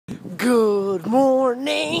Good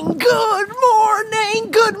morning, good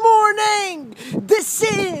morning, good morning. This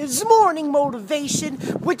is Morning Motivation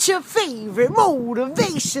with your favorite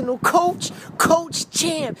motivational coach, Coach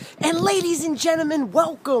Champ. And ladies and gentlemen,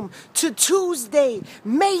 welcome to Tuesday,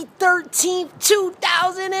 May 13th,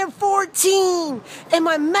 2014. And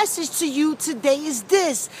my message to you today is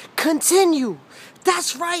this: continue.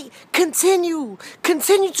 That's right. Continue.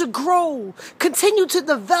 Continue to grow. Continue to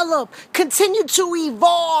develop. Continue to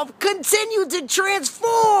evolve. Continue to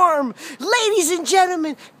transform. Ladies and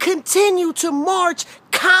gentlemen, continue to march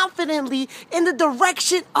confidently in the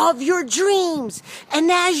direction of your dreams.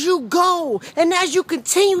 And as you go, and as you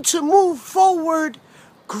continue to move forward,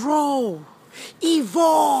 grow.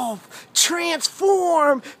 Evolve,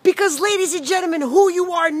 transform, because ladies and gentlemen, who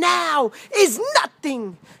you are now is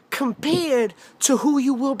nothing compared to who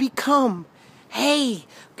you will become. Hey,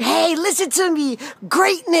 listen to me.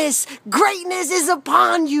 Greatness is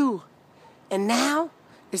upon you. And now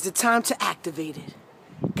is the time to activate it.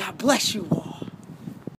 God bless you all.